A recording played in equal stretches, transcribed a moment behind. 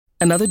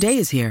Another day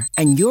is here,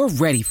 and you're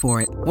ready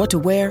for it. What to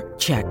wear?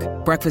 Check.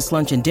 Breakfast,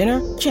 lunch, and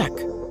dinner? Check.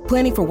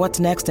 Planning for what's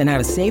next and how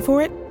to save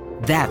for it?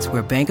 That's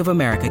where Bank of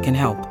America can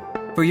help.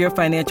 For your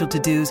financial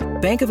to-dos,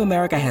 Bank of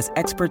America has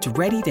experts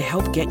ready to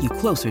help get you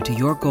closer to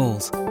your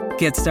goals.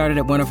 Get started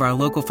at one of our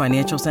local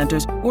financial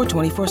centers or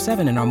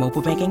 24/7 in our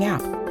mobile banking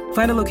app.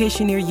 Find a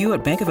location near you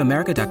at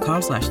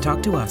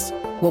bankofamerica.com/talktous.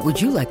 What would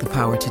you like the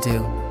power to do?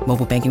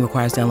 Mobile banking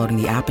requires downloading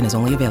the app and is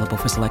only available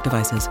for select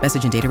devices.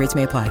 Message and data rates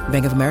may apply.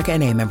 Bank of America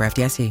N.A., member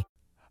FDIC.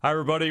 Hi,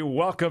 everybody.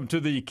 Welcome to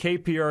the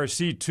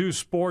KPRC2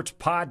 Sports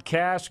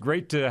Podcast.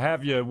 Great to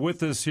have you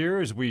with us here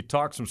as we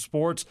talk some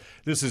sports.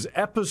 This is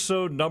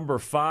episode number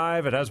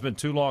 5. It has been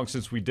too long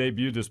since we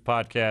debuted this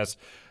podcast,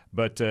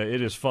 but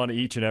it is fun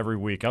each and every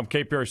week. I'm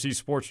KPRC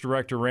Sports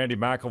Director Randy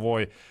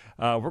McElvoy.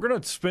 We're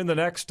going to spend the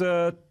next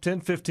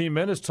 10, 15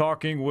 minutes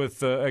talking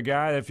with a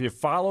guy. If you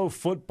follow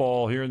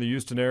football here in the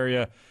Houston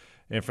area,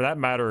 and for that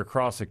matter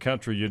across the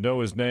country, you know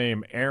his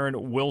name,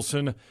 Aaron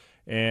Wilson,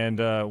 and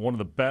one of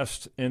the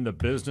best in the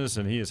business,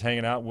 and he is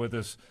hanging out with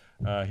us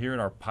here in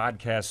our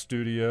podcast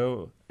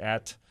studio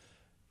at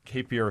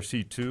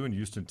KPRC2 in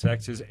Houston,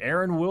 Texas.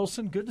 Aaron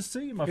Wilson, good to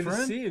see you, my friend. Good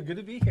to see you. Good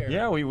to be here.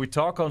 Yeah, we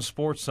talk on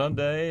Sports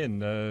Sunday,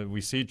 and we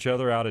see each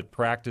other out at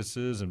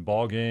practices and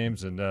ball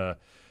games, and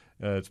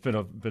it's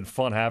been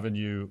fun having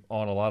you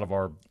on a lot of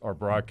our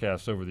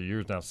broadcasts over the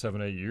years. Now,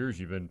 7-8 years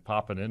you've been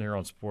popping in here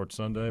on Sports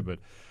Sunday, but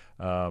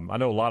I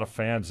know a lot of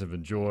fans have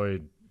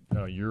enjoyed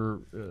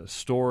your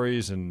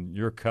stories and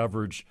your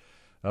coverage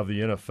of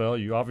the NFL.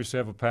 You obviously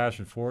have a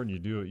passion for it,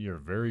 and you're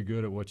very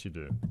good at what you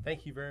do.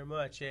 Thank you very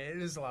much. Yeah, it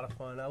is a lot of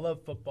fun. I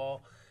love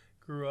football.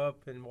 Grew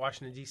up in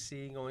Washington,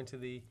 D.C., going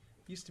to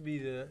used to be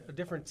the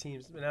different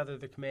teams, but now they're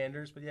the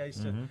Commanders. But yeah, I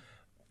used to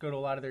go to a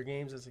lot of their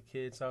games as a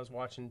kid, so I was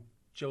watching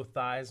Joe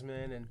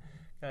Theismann and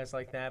guys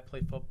like that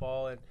play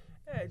football, and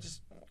it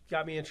just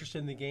got me interested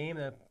in the game.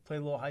 And I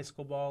played a little high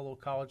school ball, a little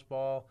college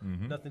ball,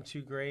 nothing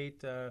too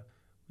great.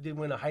 We did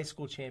win a high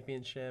school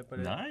championship. But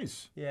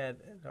nice.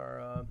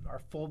 Our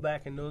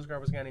fullback and nose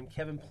guard was a guy named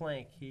Kevin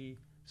Plank. He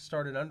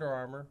started Under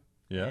Armour.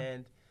 Yeah.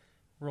 And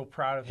real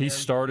proud of him. He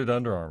started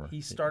Under Armour.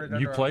 He started Under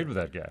Armour. You played with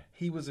that guy.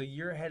 He was a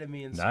year ahead of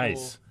me in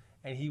school.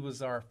 And he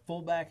was our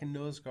fullback and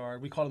nose guard.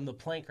 We called him the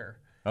Planker.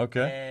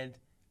 Okay.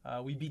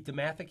 And we beat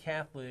DeMatha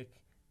Catholic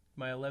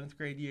my 11th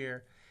grade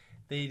year.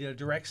 They did a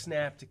direct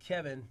snap to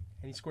Kevin,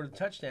 and he scored a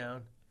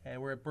touchdown. And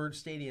we're at Byrd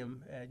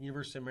Stadium at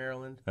University of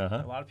Maryland.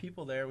 A lot of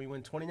people there. We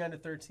win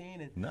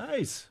 29-13. And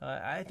nice.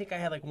 I think I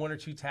had like 1 or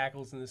 2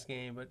 tackles in this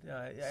game, but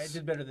I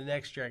did better the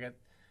next year. I got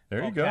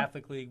there you go.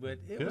 Catholic League, but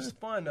it was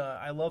fun.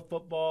 I love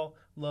football.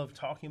 Love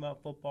talking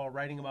about football,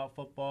 writing about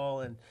football,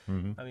 and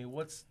I mean,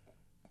 what's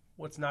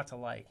not to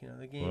like?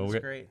 The game is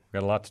great. We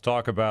got a lot to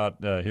talk about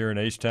here in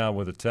H-Town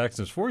with the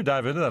Texans. Before we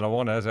dive into that, I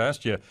want to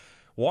ask you,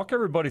 walk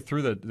everybody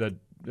through that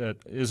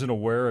isn't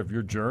aware of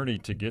your journey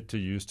to get to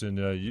Houston.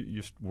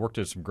 You worked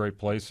at some great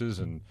places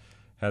and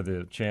had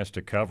the chance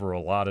to cover a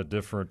lot of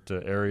different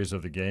areas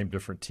of the game,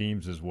 different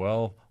teams as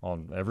well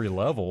on every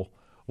level.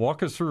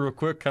 Walk us through real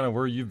quick kind of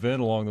where you've been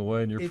along the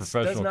way in your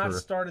professional career. It does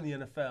not start in the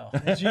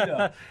NFL, as you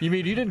know. You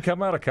mean you didn't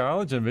come out of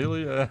college and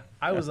really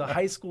I was a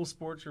high school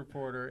sports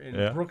reporter in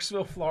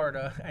Brooksville,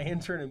 Florida. I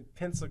interned in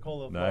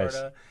Pensacola,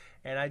 Florida.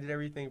 And I did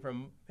everything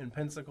from in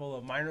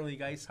Pensacola, minor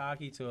league ice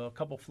hockey to a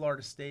couple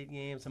Florida State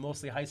games, and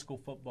mostly high school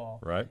football.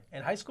 Right.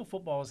 And high school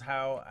football is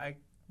how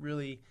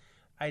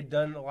I'd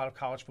done a lot of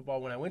college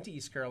football. When I went to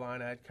East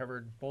Carolina, I'd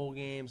covered bowl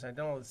games. I'd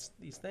done all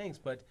these things,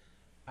 but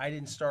I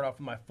didn't start off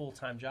with my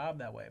full-time job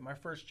that way. My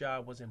first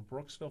job was in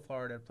Brooksville,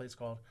 Florida, at a place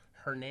called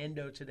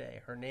Hernando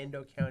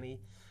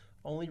County.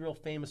 Only real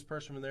famous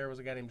person from there was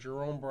a guy named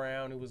Jerome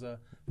Brown, who was a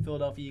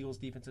Philadelphia Eagles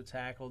defensive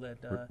tackle.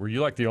 Were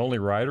you like the only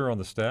writer on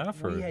the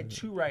staff? We had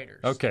 2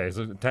 writers. Okay,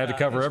 so had to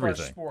cover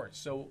everything. Sports,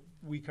 so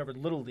we covered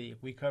Little League,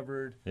 we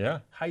covered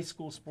high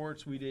school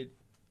sports, we did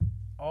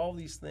all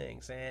these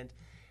things. And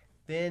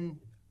then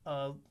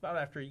about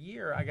after a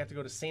year, I got to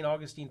go to St.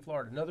 Augustine,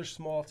 Florida, another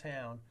small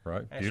town.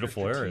 Right,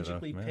 beautiful area.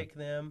 Strategically pick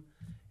them,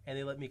 and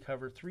they let me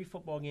cover 3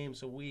 football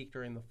games a week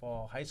during the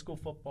fall. High school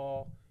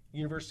football,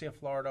 University of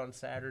Florida on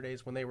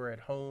Saturdays when they were at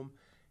home,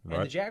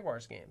 and the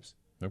Jaguars games.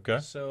 Okay.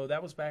 So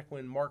that was back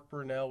when Mark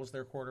Brunell was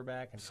their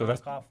quarterback, and so Tom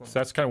Coughlin. So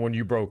that's kind of when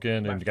you broke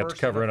in and got to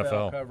cover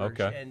NFL. Coverage.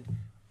 Okay. And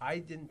I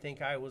didn't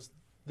think I was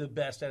the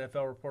best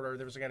NFL reporter.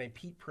 There was a guy named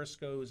Pete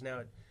Prisco, who's now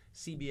at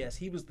CBS.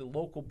 He was the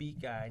local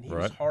beat guy, and he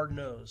was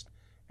hard-nosed.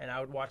 And I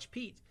would watch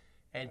Pete.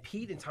 And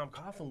Pete and Tom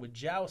Coughlin would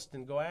joust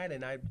and go at it,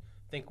 and I'd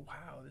think,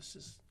 wow, this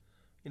is,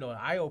 an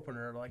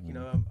eye-opener. Like,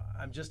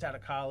 I'm just out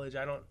of college.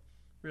 I don't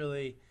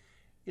really –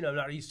 I'm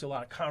not used to a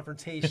lot of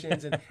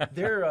confrontations, and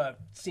they're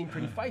seem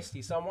pretty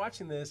feisty. So I'm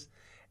watching this,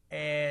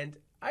 and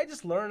I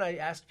just learned. I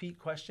asked Pete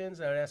questions,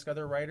 and I'd ask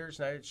other writers,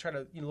 and I'd try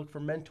to look for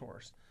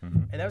mentors.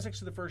 And that was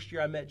actually the first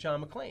year I met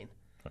John McClain.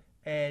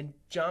 And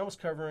John was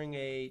covering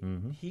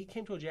he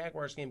came to a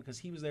Jaguars game because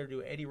he was there to do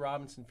an Eddie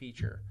Robinson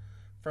feature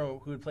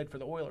who had played for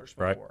the Oilers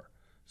before. Right.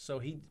 So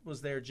he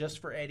was there just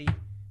for Eddie.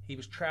 He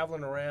was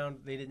traveling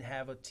around. They didn't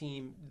have a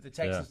team. The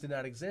Texans did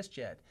not exist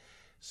yet.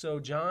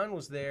 So John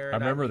was there. I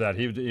remember that.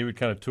 He would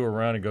kind of tour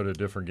around and go to a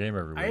different game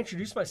every week. I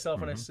introduced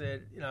myself and I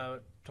said,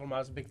 told him I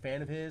was a big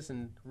fan of his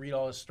and read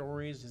all his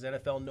stories, his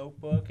NFL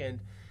notebook, and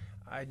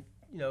I,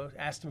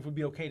 asked him if it would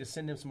be okay to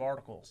send him some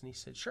articles, and he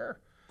said sure.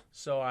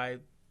 So I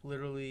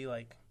literally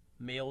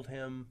mailed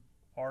him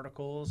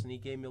articles, and he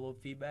gave me a little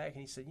feedback,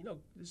 and he said,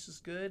 this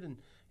is good, and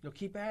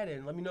keep at it,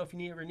 and let me know if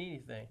you ever need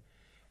anything.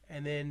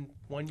 And then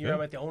one year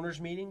I'm at the owners'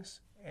 meetings,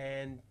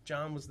 and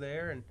John was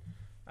there, and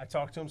I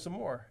talked to him some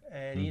more,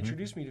 and he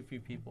introduced me to a few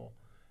people.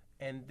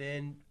 And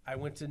then I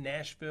went to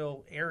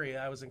Nashville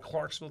area. I was in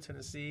Clarksville,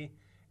 Tennessee,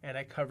 and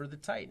I covered the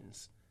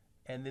Titans.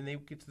 And then they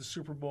get to the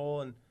Super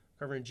Bowl and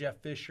covering Jeff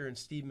Fisher and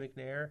Steve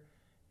McNair.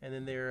 And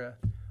then they're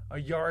a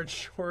yard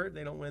short.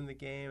 They don't win the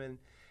game.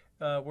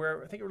 And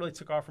where I think it really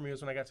took off for me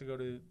was when I got to go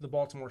to the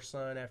Baltimore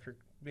Sun after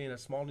being a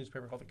small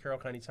newspaper called the Carroll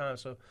County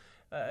Times. So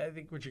I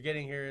think what you're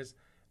getting here is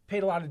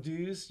paid a lot of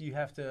dues. You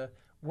have to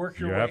work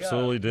your way up. You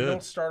absolutely did. You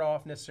don't start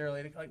off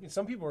necessarily.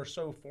 Some people are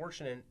so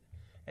fortunate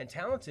and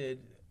talented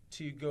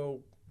to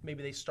go.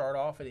 Maybe they start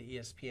off at an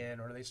ESPN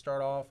or they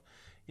start off,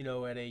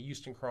 at a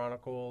Houston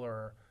Chronicle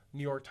or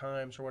New York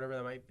Times or whatever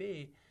that might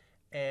be.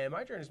 And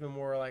my journey's been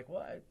more like,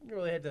 well, I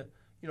really had to,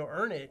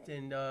 earn it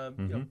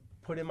and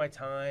put in my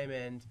time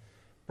and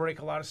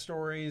break a lot of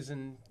stories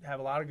and have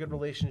a lot of good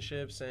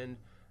relationships and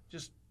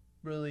just.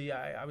 Really,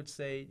 I would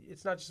say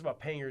it's not just about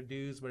paying your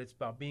dues, but it's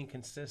about being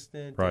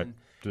consistent. Right, and,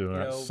 doing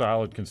that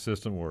solid,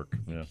 consistent work.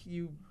 Yeah.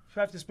 You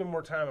have to spend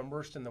more time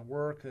immersed in the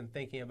work than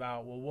thinking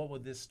about, well, what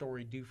would this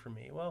story do for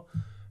me? Well,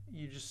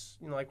 you just,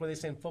 like what they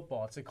say in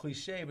football. It's a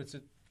cliche, but it's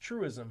a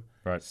truism.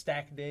 Right.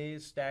 Stack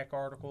days, stack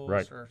articles,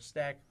 right. Or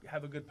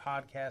have a good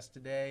podcast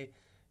today.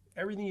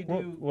 Everything you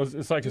do. Well,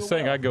 it's like a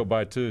saying I go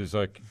by, too. It's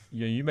like,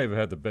 you may have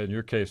had, in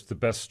your case, the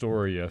best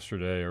story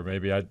yesterday, or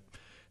maybe I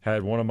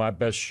had one of my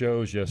best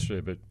shows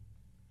yesterday, but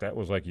that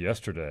was like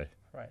yesterday.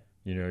 Right.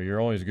 You're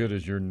only as good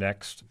as your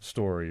next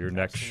story, your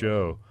next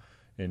show,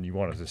 and you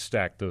want to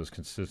stack those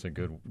consistent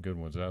good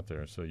ones out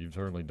there. So you've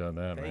certainly done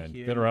that, Thank man. you.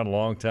 You've been around a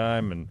long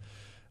time, and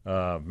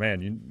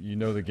man, you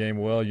know the game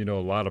well. You know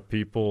a lot of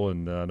people,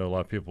 and I know a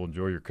lot of people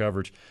enjoy your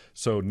coverage.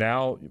 So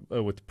now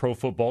with the Pro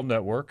Football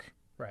Network,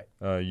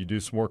 right, you do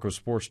some work with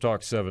Sports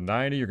Talk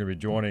 790. You're going to be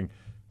joining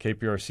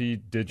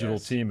KPRC digital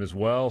team as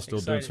well. Still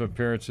doing some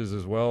appearances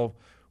as well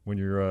when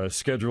your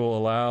schedule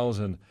allows,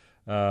 and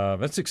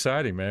that's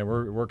exciting, man.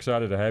 We're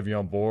excited to have you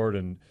on board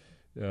and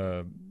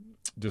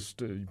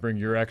just bring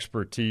your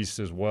expertise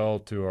as well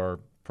to our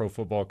pro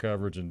football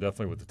coverage and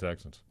definitely with the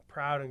Texans.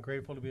 Proud and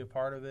grateful to be a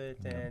part of it.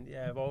 And,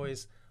 I've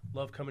always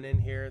loved coming in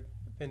here.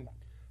 Been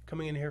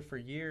coming in here for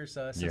years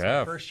since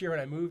my first year when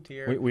I moved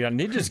here. We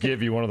need to just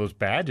give you one of those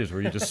badges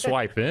where you just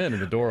swipe in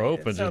and the door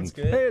opens. Sounds and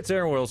good. Hey, it's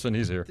Aaron Wilson.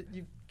 He's here.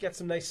 You get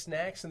some nice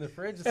snacks in the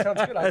fridge. It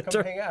sounds good. I'll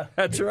come hang out.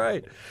 That's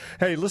right.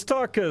 Hey, let's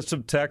talk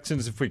some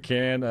Texans if we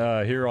can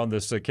here on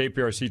this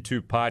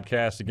KPRC2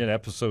 podcast. Again,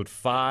 episode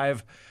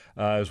 5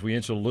 as we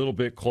inch a little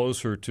bit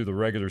closer to the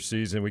regular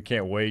season. We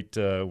can't wait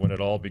when it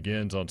all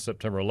begins on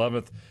September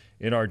 11th.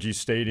 NRG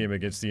Stadium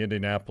against the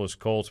Indianapolis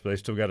Colts, but they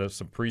still got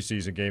some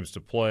preseason games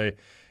to play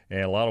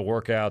and a lot of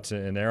workouts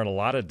in there and a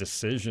lot of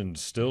decisions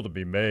still to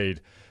be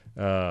made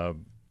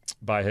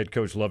by head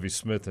coach Lovie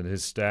Smith and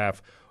his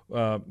staff.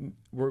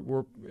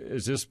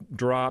 As this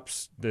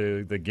drops,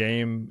 the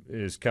game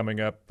is coming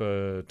up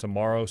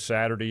tomorrow,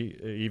 Saturday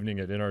evening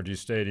at NRG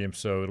Stadium,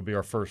 so it'll be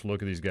our first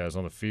look at these guys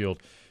on the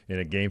field in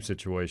a game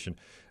situation.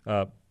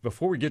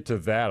 Before we get to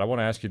that, I want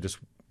to ask you just,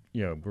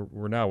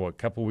 we're now a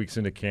couple weeks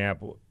into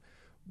camp.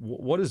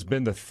 What has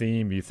been the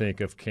theme, you think,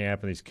 of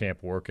camp and these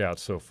camp workouts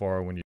so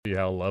far when you see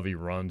how Lovie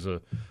runs a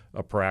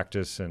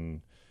practice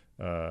and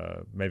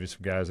maybe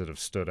some guys that have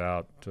stood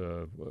out?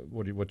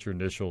 What's your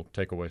initial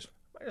takeaways?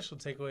 My initial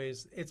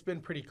takeaways, it's been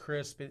pretty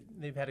crisp.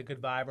 They've had a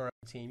good vibe around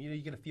the team. You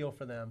get a feel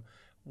for them.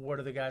 What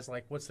are the guys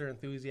like? What's their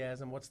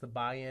enthusiasm? What's the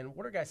buy-in?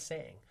 What are guys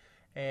saying?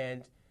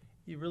 And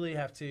you really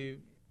have to,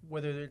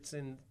 whether it's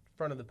in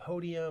front of the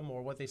podium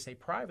or what they say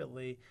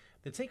privately,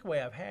 the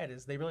takeaway I've had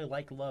is they really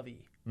like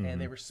Lovie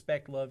and they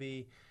respect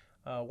Lovie.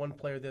 One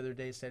player the other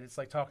day said it's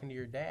like talking to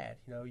your dad.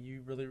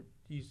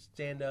 You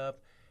stand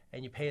up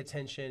and you pay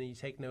attention and you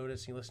take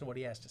notice and you listen to what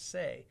he has to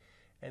say.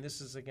 And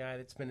this is a guy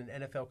that's been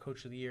an NFL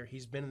Coach of the Year.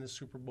 He's been in the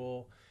Super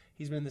Bowl.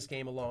 He's been in this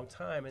game a long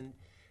time, and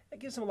that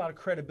gives him a lot of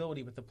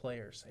credibility with the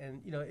players.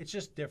 And it's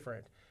just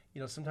different.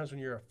 Sometimes when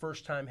you're a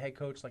first-time head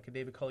coach like a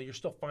David Culley, you're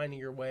still finding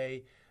your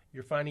way.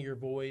 You're finding your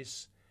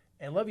voice.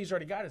 And Lovie's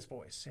already got his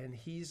voice, and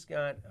he's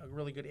got a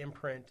really good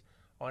imprint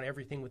on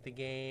everything with the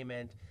game.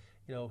 And,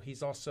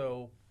 he's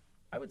also,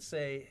 I would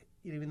say,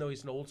 even though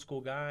he's an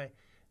old-school guy,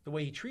 the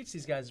way he treats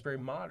these guys is very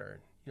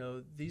modern.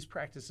 These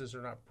practices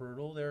are not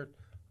brutal. They're,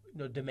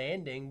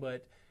 demanding,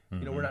 but,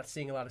 we're not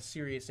seeing a lot of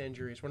serious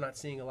injuries. We're not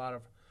seeing a lot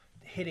of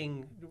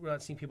hitting. We're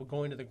not seeing people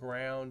going to the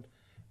ground.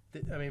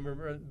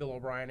 Remember Bill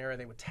O'Brien era,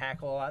 they would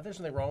tackle a lot. There's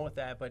nothing wrong with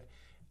that, but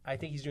I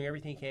think he's doing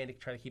everything he can to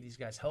try to keep these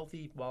guys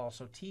healthy while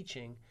also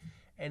teaching.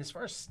 And as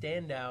far as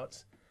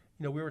standouts,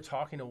 we were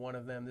talking to one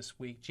of them this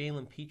week,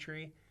 Jalen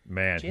Petrie.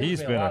 Man, Jalen's he's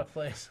made been a lot of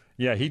plays.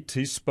 Yeah,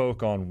 he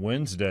spoke on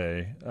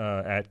Wednesday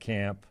at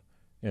camp,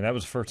 and that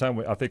was the first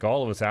time I think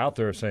all of us out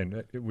there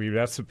saying we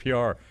asked the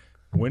PR,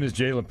 when is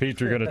Jalen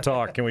Petrie going to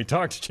talk? Can we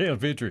talk to Jalen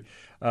Petrie?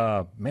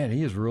 Man,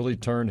 he has really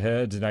turned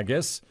heads, and I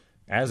guess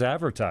as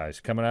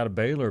advertised coming out of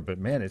Baylor. But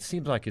man, it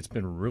seems like it's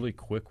been really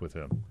quick with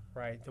him.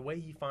 Right, the way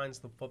he finds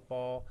the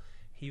football,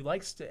 he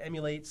likes to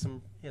emulate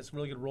some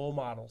really good role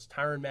models.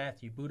 Tyrann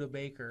Mathieu, Buda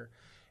Baker.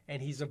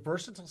 And he's a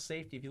versatile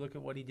safety. If you look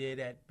at what he did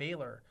at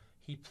Baylor,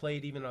 he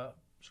played even a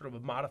sort of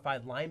a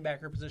modified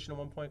linebacker position at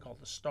one point called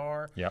the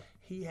star. Yep.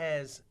 He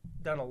has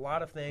done a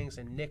lot of things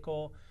in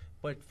nickel,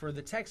 but for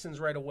the Texans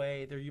right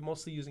away, they're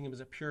mostly using him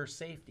as a pure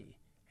safety.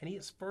 And he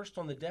is first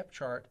on the depth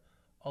chart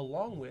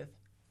along with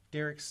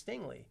Derek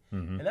Stingley.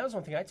 Mm-hmm. And that was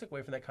one thing I took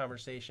away from that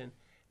conversation,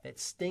 that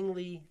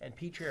Stingley and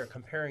Petrie are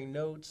comparing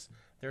notes.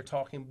 They're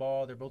talking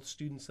ball. They're both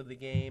students of the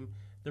game.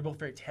 They're both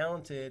very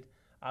talented.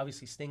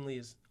 Obviously, Stingley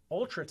is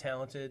ultra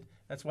talented.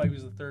 That's why he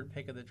was the third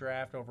pick of the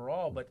draft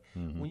overall. But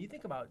when you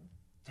think about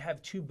to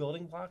have two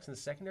building blocks in the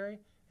secondary, and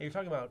you're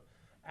talking about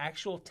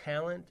actual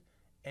talent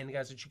and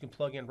guys that you can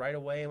plug in right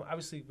away. And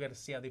obviously, we've got to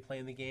see how they play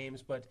in the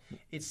games, but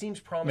it seems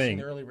promising,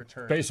 the early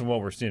return. Based on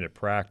what we're seeing at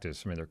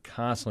practice, they're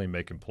constantly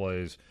making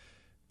plays.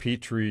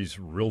 Petrie's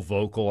real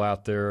vocal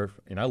out there,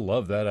 and I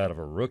love that out of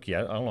a rookie. I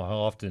don't know how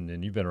often,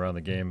 and you've been around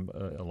the game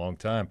a long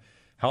time,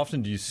 how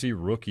often do you see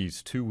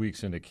rookies 2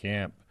 weeks into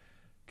camp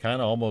kind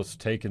of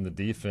almost taking the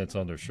defense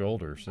on their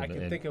shoulders? I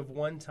can think of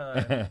one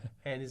time,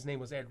 and his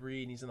name was Ed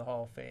Reed, and he's in the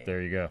Hall of Fame.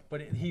 There you go.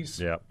 But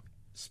he's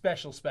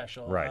special,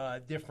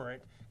 right.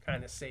 Different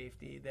kind of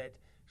safety that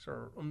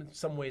sort of, in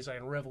some ways, I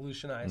can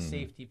revolutionize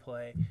safety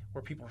play,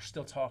 where people are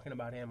still talking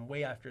about him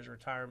way after his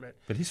retirement.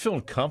 But he's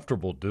feeling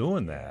comfortable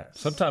doing that.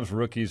 Yes. Sometimes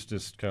rookies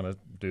just kind of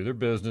do their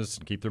business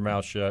and keep their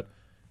mouth shut.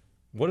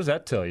 What does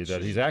that tell you?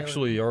 That he's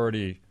actually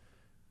already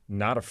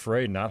not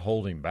afraid, not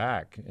holding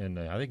back, and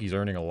I think he's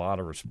earning a lot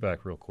of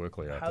respect real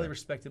quickly. Highly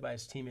respected by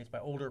his teammates, by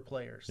older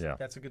players. Yeah.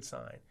 That's a good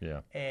sign.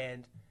 Yeah.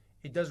 And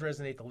it does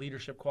resonate, the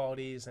leadership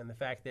qualities and the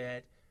fact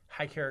that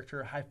high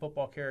character, high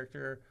football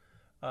character,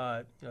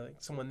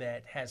 someone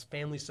that has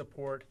family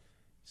support,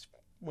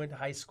 went to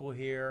high school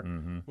here,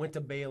 went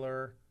to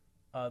Baylor.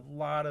 A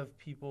lot of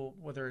people,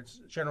 whether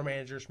it's general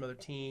managers from other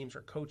teams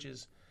or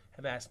coaches,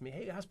 have asked me,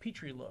 hey, how's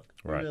Petrie look?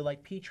 We really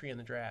like Petrie in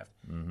the draft.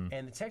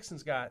 And the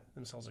Texans got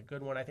themselves a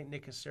good one. I think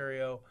Nick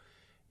Caserio,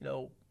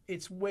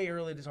 it's way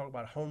early to talk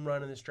about a home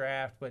run in this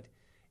draft, but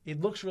it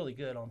looks really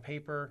good on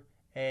paper.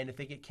 And if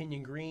they get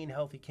Kenyon Green,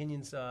 healthy,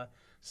 Kenyon's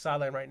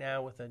sideline right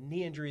now with a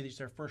knee injury. He's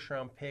their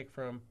first-round pick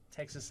from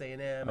Texas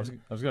A&M. I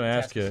was going to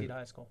ask you,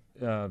 High School.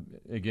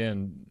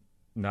 Again,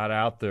 not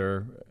out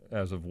there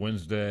as of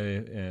Wednesday,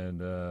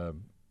 and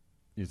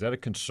is that a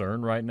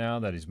concern right now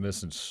that he's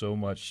missing so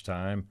much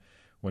time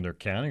when they're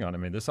counting on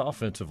him? This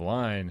offensive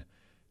line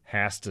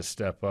has to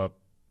step up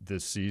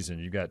this season.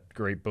 You got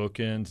great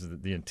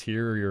bookends. The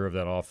interior of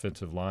that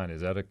offensive line,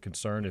 is that a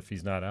concern if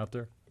he's not out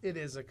there? It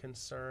is a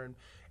concern,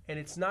 and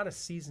it's not a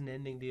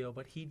season-ending deal,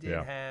 but he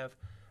did have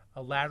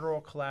a lateral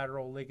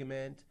collateral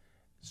ligament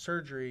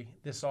surgery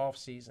this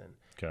offseason.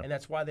 Okay. And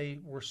that's why they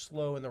were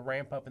slow in the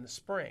ramp-up in the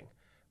spring.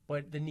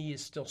 But the knee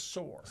is still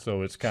sore.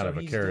 So it's kind of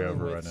a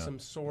carryover right now. Some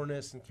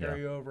soreness and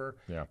carryover.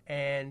 Yeah.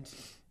 And,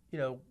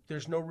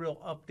 there's no real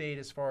update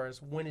as far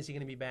as when is he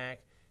going to be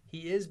back.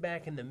 He is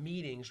back in the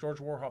meetings. George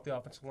Warhol, the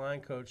offensive line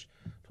coach,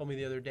 told me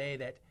the other day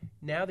that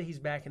now that he's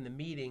back in the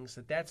meetings,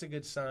 that's a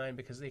good sign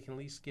because they can at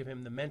least give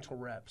him the mental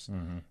reps.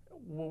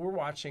 What we're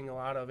watching a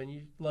lot of,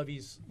 and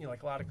Lovey's,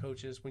 like a lot of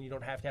coaches, when you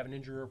don't have to have an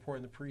injury report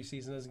in the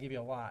preseason, it doesn't give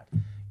you a lot.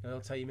 They'll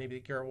tell you maybe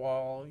that Garrett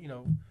Wall,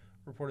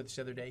 reported this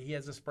the other day. He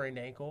has a sprained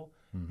ankle,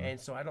 and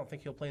so I don't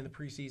think he'll play in the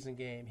preseason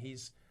game.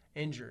 He's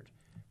injured.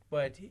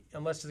 But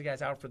unless the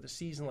guy's out for the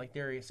season, like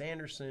Darius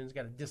Anderson's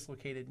got a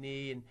dislocated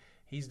knee, and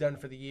he's done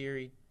for the year.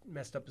 He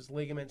messed up his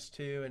ligaments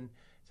too, and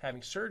is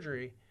having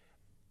surgery.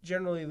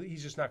 Generally,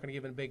 he's just not going to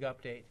give a big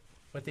update.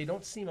 But they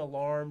don't seem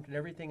alarmed, and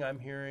everything I'm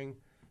hearing,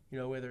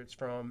 whether it's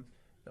from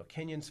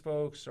Kenyon's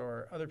folks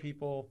or other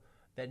people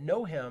that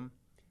know him,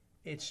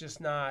 it's just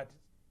not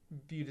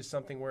viewed as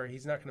something where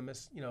he's not going to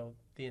miss,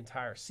 the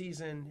entire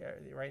season.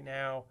 Right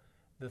now,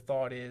 the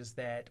thought is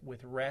that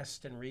with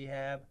rest and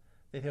rehab,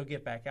 that he'll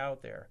get back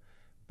out there.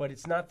 But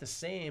it's not the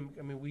same.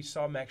 We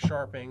saw Max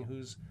Sharping,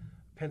 who's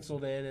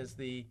penciled in as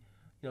the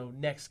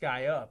next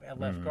guy up at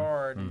left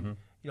guard. And,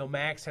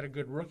 Max had a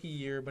good rookie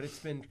year, but it's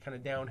been kind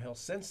of downhill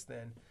since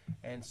then.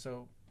 And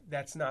so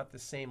that's not the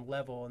same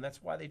level, and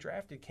that's why they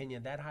drafted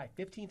Kenyon that high.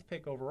 15th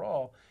pick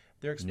overall.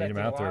 They're expecting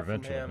a lot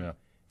from him. Yeah.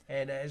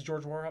 And as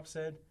George Warhol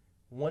said,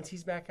 once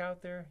he's back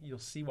out there, you'll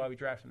see why we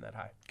drafted him that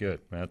high. Good.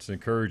 That's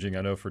encouraging,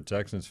 I know, for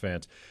Texans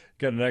fans.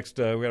 We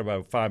got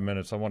about 5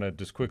 minutes. I want to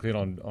just quickly hit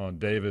on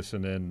Davis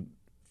and then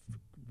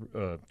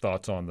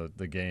thoughts on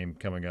the game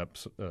coming up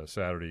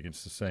Saturday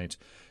against the Saints.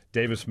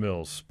 Davis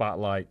Mills,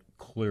 spotlight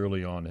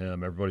clearly on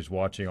him. Everybody's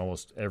watching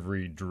almost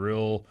every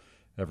drill,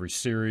 every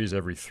series,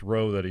 every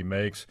throw that he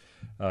makes.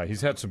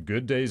 He's had some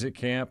good days at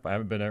camp. I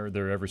haven't been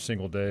there every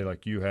single day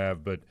like you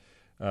have, but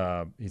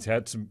He's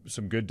had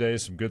some good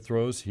days, some good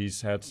throws.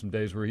 He's had some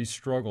days where he's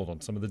struggled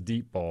on some of the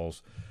deep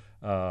balls.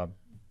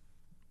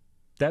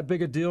 That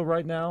big a deal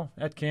right now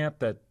at camp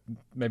that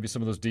maybe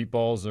some of those deep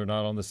balls are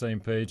not on the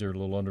same page or a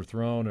little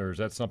underthrown, or is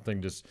that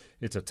something just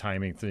it's a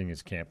timing thing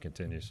as camp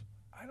continues?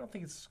 I don't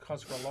think it's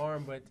cause for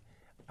alarm, but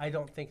I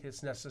don't think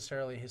it's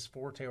necessarily his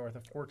forte or the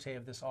forte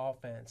of this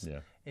offense. Yeah.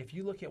 If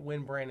you look at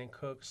when Brandon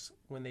Cooks,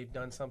 when they've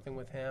done something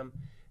with him,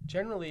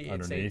 generally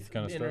underneath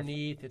kind of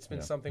underneath. Stuff? It's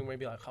been something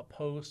maybe like a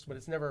post, but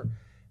it's never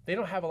 – they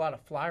don't have a lot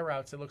of fly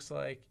routes, it looks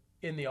like,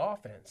 in the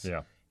offense.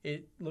 Yeah.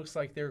 It looks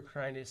like they're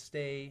trying to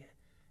stay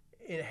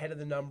ahead of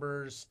the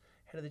numbers,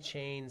 ahead of the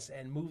chains,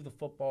 and move the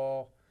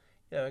football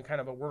in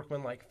kind of a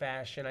workmanlike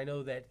fashion. I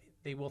know that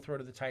they will throw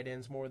to the tight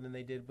ends more than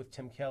they did with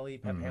Tim Kelly.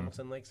 Pep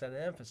Hamilton likes that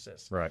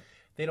emphasis. Right.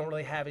 They don't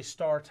really have a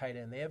star tight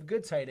end. They have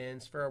good tight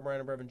ends, Pharaoh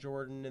Brown and Brevin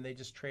Jordan, and they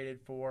just traded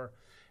for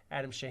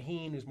Adam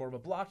Shaheen, who's more of a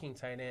blocking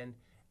tight end,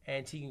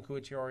 and Tegan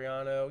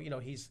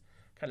Kuatoriano. He's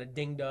kind of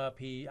dinged up.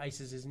 He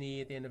ices his knee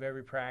at the end of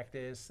every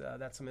practice.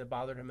 That's something that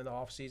bothered him in the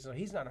offseason. So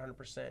he's not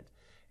 100%.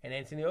 And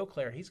Anthony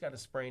Auclair, he's got a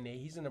sprained knee.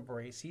 He's in a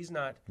brace. He's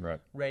not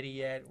ready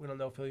yet. We don't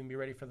know if he'll even be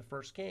ready for the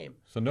first game.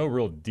 So no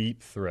real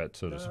deep threat,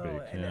 so to speak.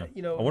 And, I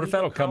wonder if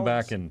that'll come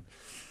back, and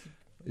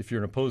if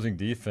you're an opposing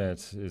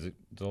defense, is it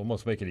to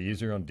almost make it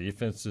easier on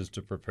defenses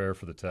to prepare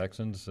for the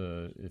Texans?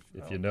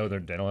 If you know they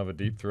don't have a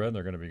deep threat, and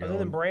they're going to be going other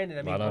than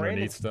Brandon, a lot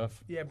underneath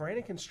stuff. Yeah,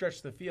 Brandon can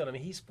stretch the field. I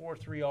mean, he's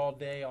 4-3 all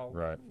day, all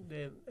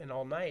day, and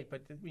all night.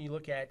 But when you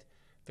look at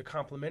the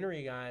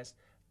complementary guys,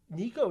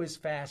 Nico is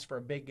fast for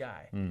a big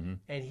guy,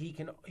 and he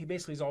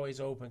basically is always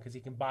open because he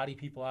can body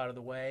people out of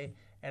the way.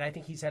 And I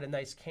think he's had a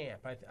nice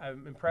camp.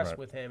 I'm impressed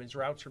with him. His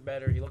routes are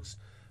better. He looks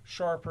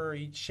sharper.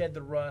 He shed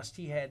the rust.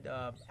 He had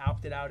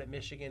opted out at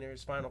Michigan in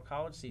his final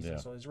college season,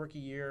 so his rookie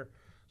year,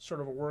 sort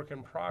of a work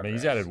in progress. I mean,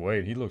 he's added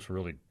weight. He looks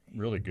really,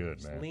 really good,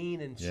 he's man.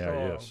 Lean and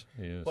strong. Yeah,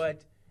 he is.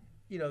 But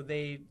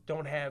they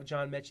don't have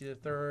John Mechie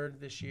III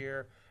this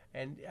year.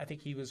 And I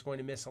think he was going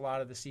to miss a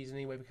lot of the season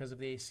anyway because of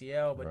the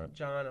ACL. But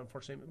John,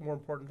 unfortunately, more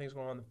important things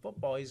going on in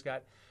football. He's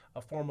got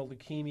a form of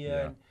leukemia.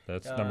 Yeah, and,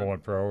 that's number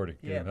one priority,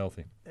 get him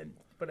healthy.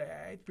 But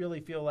I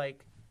really feel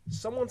like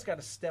someone's got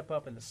to step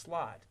up in the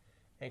slot.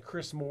 And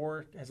Chris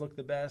Moore has looked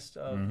the best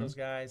of those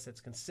guys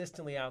that's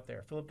consistently out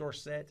there. Philip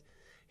Dorsett,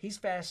 he's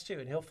fast too,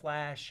 and he'll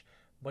flash,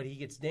 but he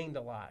gets dinged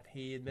a lot.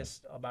 He had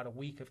missed about a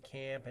week of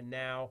camp, and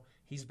now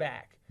he's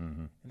back.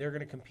 And they're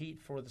going to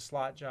compete for the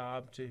slot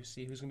job to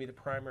see who's going to be the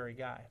primary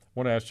guy. I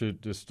want to ask you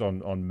just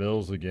on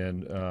Mills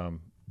again,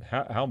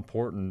 how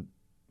important,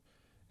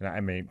 and I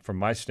mean, from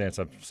my stance,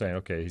 I'm saying,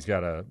 okay, he's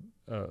got a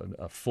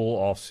full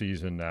off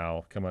season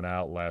now coming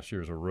out. Last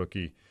year as a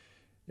rookie,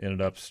 ended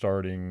up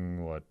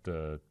starting,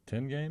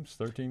 10 games,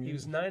 13 games? He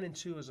was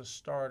 9-2 as a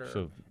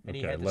starter, and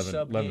he had 11, the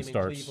sub game in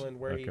starts.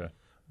 Cleveland where he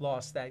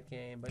lost that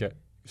game. But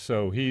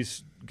So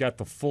he's got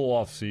the full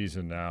off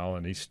season now,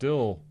 and he's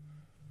still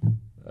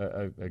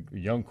a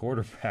young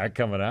quarterback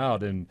coming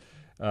out. And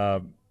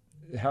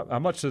how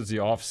much does the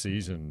off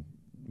season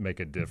make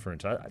a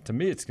difference? To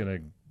me, it's going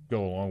to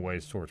go a long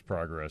ways towards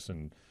progress,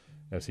 and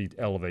as he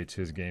elevates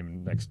his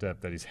game next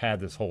step that he's had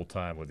this whole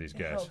time with these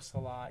guys. It helps a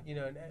lot,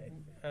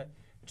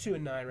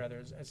 2-9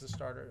 rather as a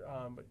starter,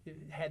 but it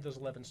had those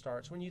 11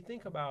 starts. When you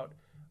think about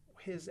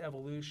his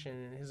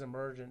evolution and his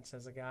emergence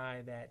as a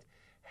guy that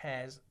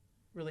has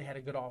really had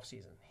a good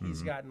offseason,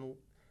 he's gotten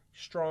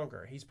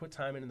stronger. He's put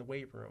time in the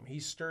weight room.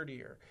 He's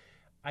sturdier.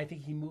 I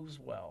think he moves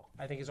well.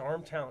 I think his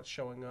arm talent's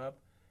showing up.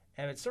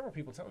 And I had several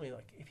people telling me,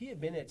 like, if he had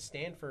been at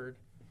Stanford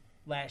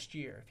last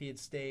year, if he had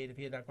stayed, if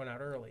he had not gone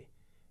out early,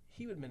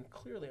 he would have been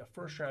clearly a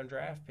first-round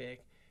draft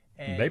pick.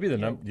 And, maybe the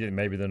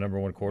number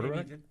one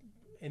quarterback?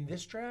 In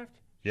this draft?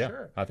 Yeah,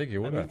 sure. I think he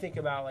would have. Think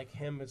about like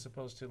him as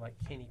opposed to like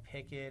Kenny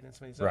Pickett and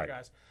some of these other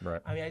guys.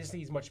 Right. I mean, I just think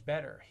he's much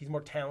better. He's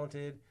more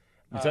talented.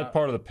 Is that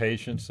part of the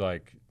patience?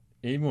 Like,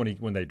 even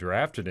when they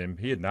drafted him,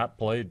 he had not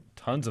played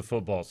tons of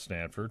football at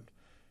Stanford,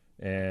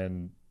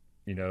 and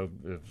as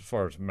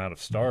far as amount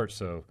of starts,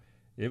 so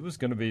it was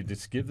going to be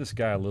just give this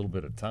guy a little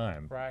bit of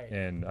time. Right.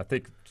 And I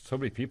think so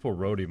many people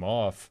wrote him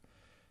off,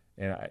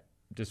 and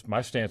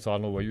my stance, I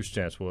don't know what your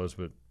stance was,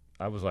 but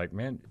I was like,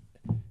 man,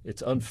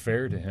 it's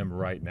unfair to him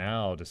right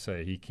now to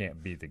say he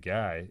can't be the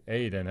guy.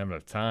 He didn't have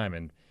enough time,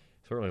 and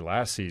certainly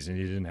last season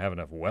he didn't have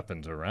enough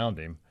weapons around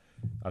him.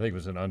 I think it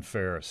was an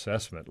unfair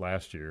assessment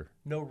last year.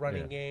 No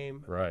running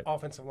game,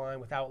 offensive line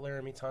without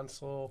Laramie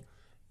Tunsil.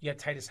 You got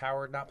Titus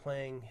Howard not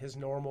playing his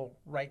normal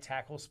right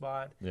tackle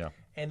spot. Yeah.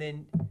 And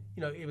then,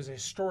 it was a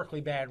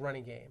historically bad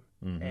running game.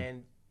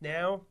 And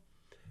now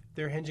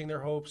they're hinging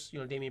their hopes.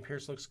 Damian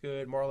Pierce looks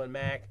good. Marlon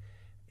Mack,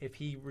 if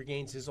he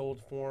regains his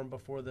old form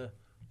before the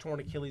torn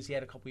Achilles he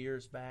had a couple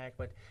years back.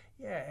 But,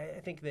 yeah,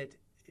 I think that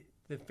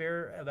the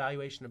fair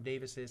evaluation of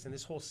Davis is, and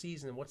this whole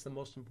season, what's the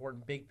most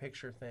important big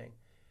picture thing?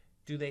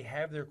 Do they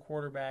have their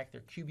quarterback,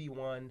 their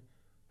QB1,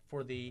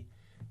 for the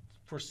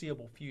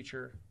foreseeable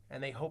future?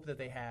 And they hope that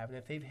they have. And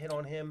if they've hit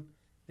on him,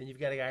 then you've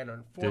got a guy on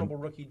an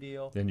affordable rookie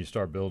deal. Then you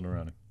start building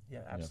around him.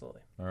 Yeah,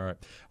 absolutely. Yeah.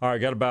 All right,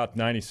 got about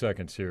 90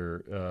 seconds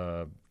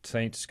here.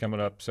 Saints coming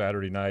up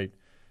Saturday night.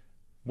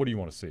 What do you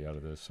want to see out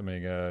of this? I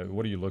mean,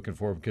 what are you looking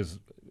for? Because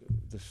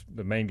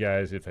the main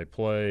guys, if they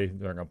play,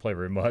 they're not going to play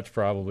very much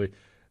probably.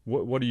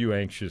 What are you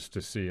anxious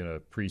to see in a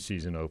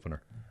preseason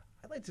opener?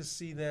 I'd like to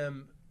see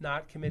them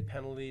not commit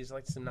penalties. I'd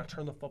like to see them not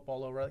turn the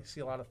football over. I'd like to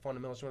see a lot of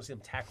fundamentals. You want to see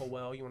them tackle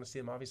well. You want to see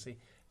them obviously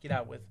get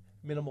out with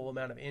minimal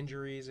amount of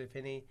injuries, if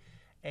any.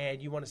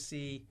 And you want to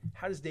see,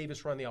 how does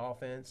Davis run the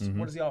offense?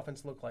 What does the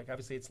offense look like?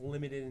 Obviously, it's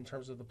limited in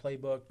terms of the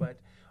playbook, but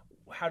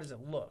how does it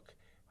look?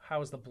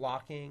 How is the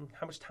blocking?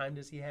 How much time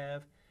does he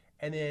have?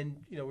 And then,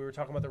 we were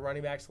talking about the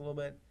running backs a little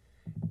bit.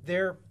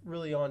 They're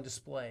really on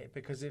display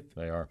because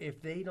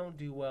if they don't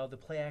do well, the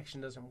play action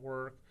doesn't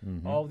work.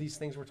 All these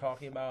things we're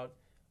talking about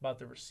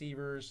the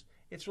receivers,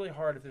 it's really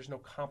hard if there's no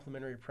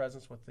complementary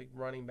presence with the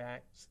running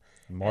backs.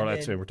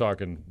 I'd say we're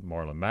talking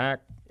Marlon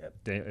Mack.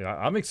 Yep.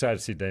 I'm excited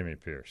to see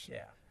Dameon Pierce.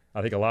 Yeah.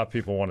 I think a lot of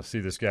people want to see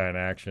this guy in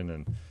action.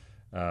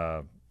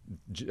 And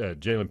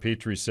Jalen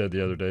Petrie said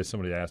the other day,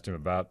 somebody asked him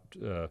about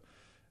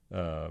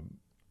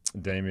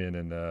Dameon,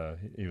 and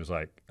he was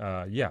like,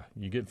 yeah,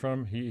 you get in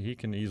front of him, he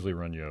can easily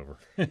run you over.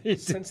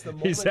 He's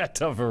that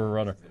tough of a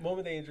runner. The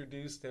moment they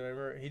introduced him, I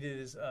remember he did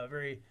his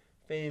very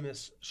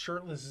famous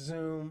shirtless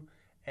Zoom,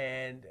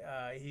 and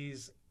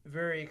he's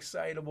very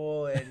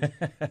excitable and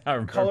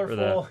colorful.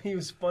 That. He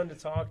was fun to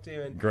talk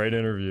to. And great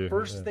interview.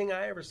 First thing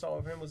I ever saw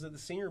of him was at the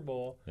Senior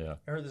Bowl. Yeah.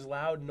 I heard this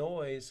loud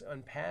noise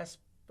on pass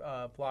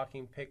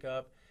blocking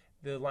pickup.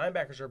 The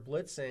linebackers are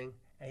blitzing,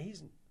 and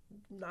he's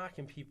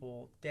knocking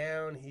people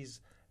down.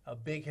 He's a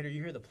big hitter.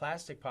 You hear the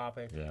plastic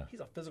popping. Yeah.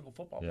 He's a physical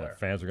football player.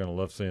 Fans are going to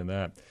love seeing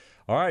that.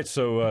 All right,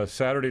 so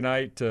Saturday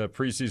night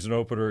preseason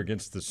opener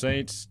against the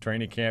Saints.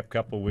 Training camp,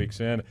 couple of weeks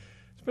in.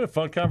 It's been a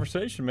fun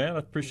conversation, man. I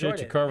appreciate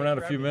you carving out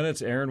a few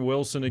minutes. Aaron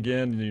Wilson,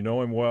 again, you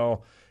know him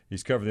well.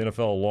 He's covered the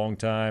NFL a long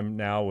time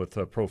now with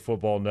Pro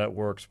Football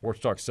Network, Sports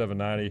Talk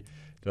 790,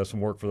 does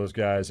some work for those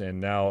guys, and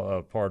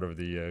now part of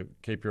the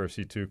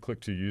KPRC2 Click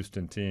to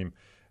Houston team.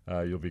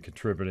 You'll be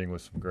contributing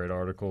with some great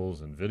articles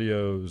and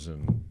videos,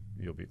 and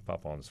you'll be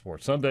pop on the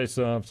Sports Sunday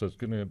some, so it's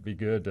going to be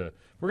good.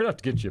 We're going to have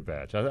to get you a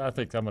badge. I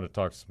think I'm going to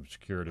talk to some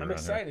security around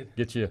excited.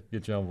 Here.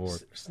 Get you on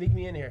board. Sneak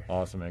me in here.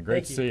 Awesome, man.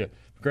 Great to see you.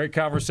 Great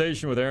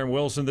conversation with Aaron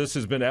Wilson. This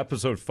has been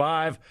episode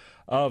 5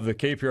 of the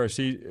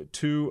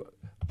KPRC2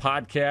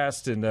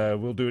 podcast,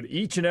 and we'll do it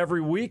each and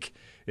every week.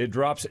 It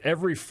drops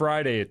every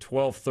Friday at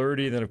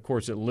 12:30. Then, of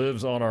course, it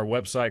lives on our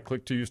website,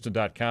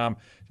 click2houston.com.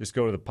 Just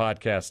go to the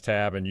podcast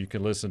tab, and you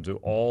can listen to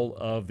all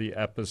of the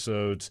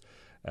episodes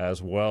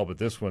as well. But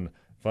this one,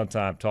 fun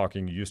time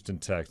talking Houston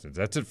Texans.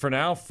 That's it for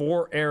now.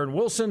 For Aaron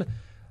Wilson,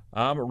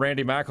 I'm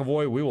Randy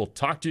McElvoy. We will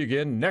talk to you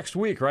again next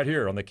week right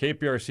here on the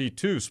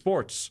KPRC2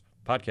 Sports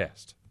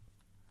Podcast.